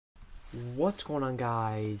What's going on,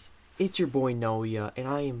 guys? It's your boy Noyuh, and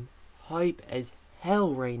I am hype as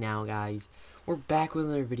hell right now, guys. We're back with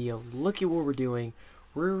another video. Look at what we're doing.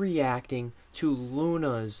 We're reacting to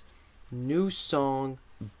Luna's new song,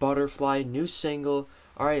 Butterfly, new single.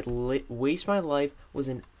 Alright, Waste My Life was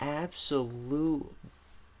an absolute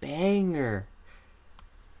banger.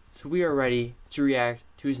 So we are ready to react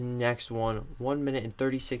to his next one. 1 minute and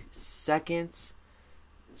 36 seconds.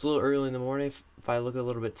 It's a little early in the morning if I look a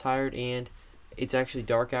little bit tired, and it's actually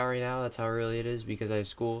dark out right now. That's how early it is because I have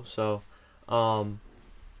school. So yeah,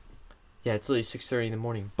 it's literally 6:30 in the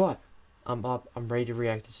morning, but I'm up, I'm ready to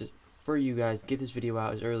react this for you guys, get this video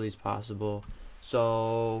out as early as possible.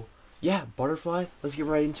 So yeah, Butterfly, let's get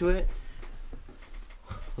right into it.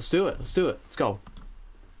 Let's do it, let's go.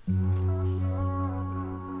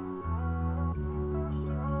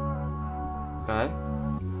 Okay.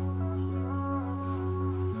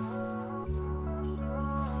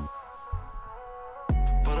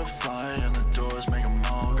 Butterfly and the doors make them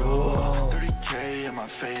all go. 30K in my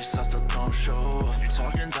face, I still don't show. You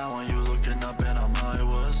talking down when you looking up and I'm like,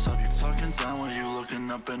 what's up? You talking down when you looking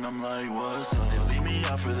up and I'm like, what's up? They leave me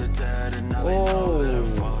out for the dead and now they know they're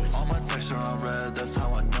fucked. All my texts are unread, that's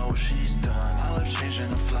how I know she's done. My life changed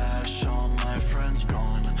in a flash, all my friends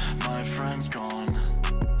gone. My friends gone.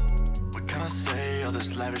 What can I say? All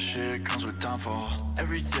this lavish shit comes with downfall.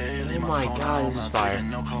 Every day, leave my phone home, not taking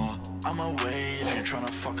no call. I'm away if you're trying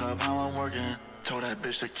to fuck up how I'm working. Told that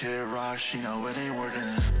bitch to Kid Rock, she know it ain't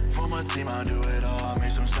working. For my team, I do it all, I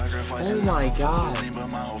made some sacrifices. Oh my god.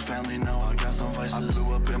 But my whole family know I got some vices. I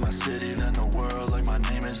blew up in my city, then the world like my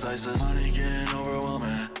name is ISIS. Money getting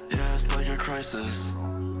overwhelming, yeah, it's like a crisis.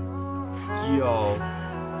 Yo.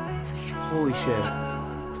 Holy shit.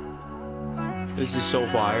 This is so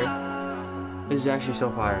fire. This is actually so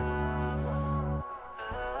fire.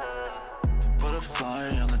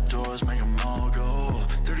 Butterfly on the doors, make them all go.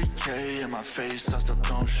 30K in my face, I still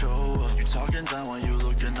don't show. You talking down when you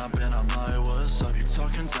looking up and I'm like, what's up? You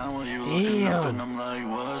talking down when you looking up and I'm like,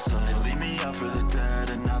 what's up? They leave me out for the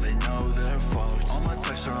dead and now they know they're fucked. All my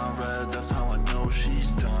texts are unread, that's how I know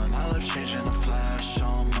she's done. My life changed in a flash,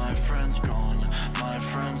 all my friends gone. My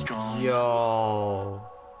friends gone. Yo.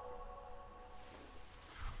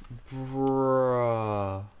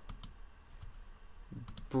 Bruh.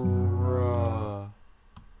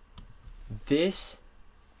 This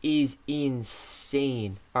is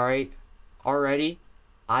insane. Alright, already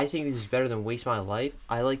I think this is better than Waste My Life.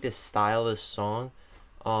 I like this style of this song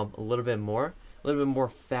a little bit more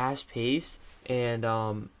fast paced and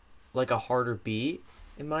like a harder beat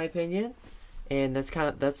in my opinion. And that's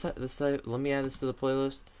let me add this to the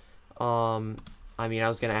playlist. I mean, I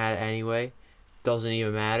was gonna add it anyway, doesn't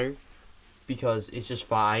even matter because it's just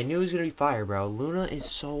fire. I knew it was gonna be fire, bro. Luna is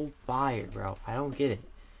so fire, bro. I don't get it.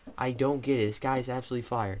 This guy is absolutely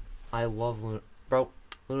fire. I love Luna, bro.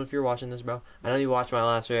 Luna, if you're watching this, bro, I know you watched my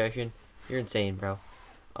last reaction. You're insane, bro.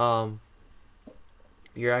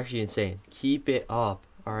 You're actually insane. Keep it up,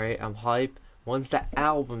 all right? I'm hype. When's the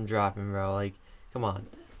album dropping, bro? Like, come on.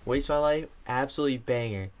 Waste My Life, absolutely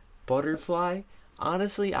banger. Butterfly,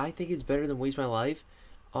 honestly, I think it's better than Waste My Life.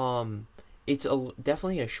 It's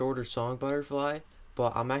definitely a shorter song, Butterfly,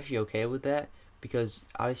 but I'm actually okay with that because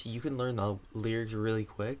obviously you can learn the lyrics really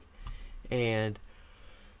quick, and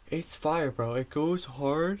it's fire, bro. It goes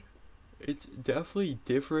hard. It's definitely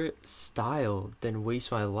different style than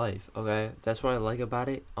Waste My Life. Okay, that's what I like about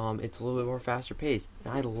it. It's a little bit more faster paced,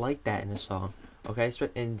 and I like that in a song. Okay,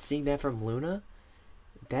 and seeing that from Luna,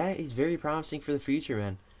 that is very promising for the future,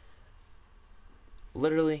 man.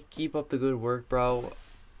 Literally, keep up the good work, bro.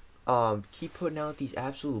 Keep putting out these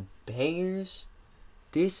absolute bangers.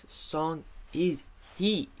 This song is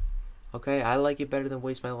heat. Okay, I like it better than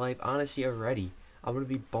Waste My Life. Honestly, already, I'm gonna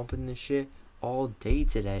be bumping this shit all day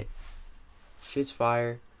today. Shit's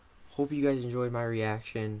fire. Hope you guys enjoyed my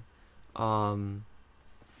reaction to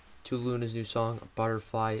Luna's new song,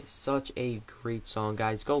 Butterfly. Such a great song,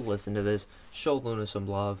 guys. Go listen to this. Show Luna some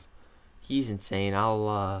love. He's insane.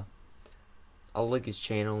 I'll link his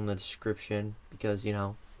channel in the description because, you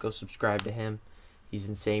know, go subscribe to him. He's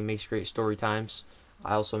insane. Makes great story times.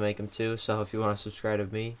 I also make them too, so if you want to subscribe to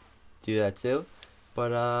me, do that too.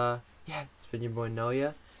 But yeah, it's been your boy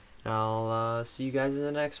Noyuh, and I'll see you guys in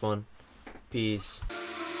the next one. Peace.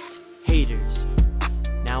 Haters,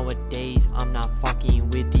 nowadays I'm not fucking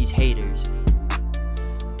with these haters.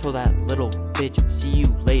 Told that little bitch, see you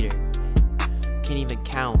later. Can't even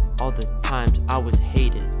count all the times I was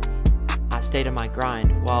hated. I stayed on my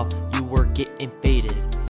grind while you were getting faded.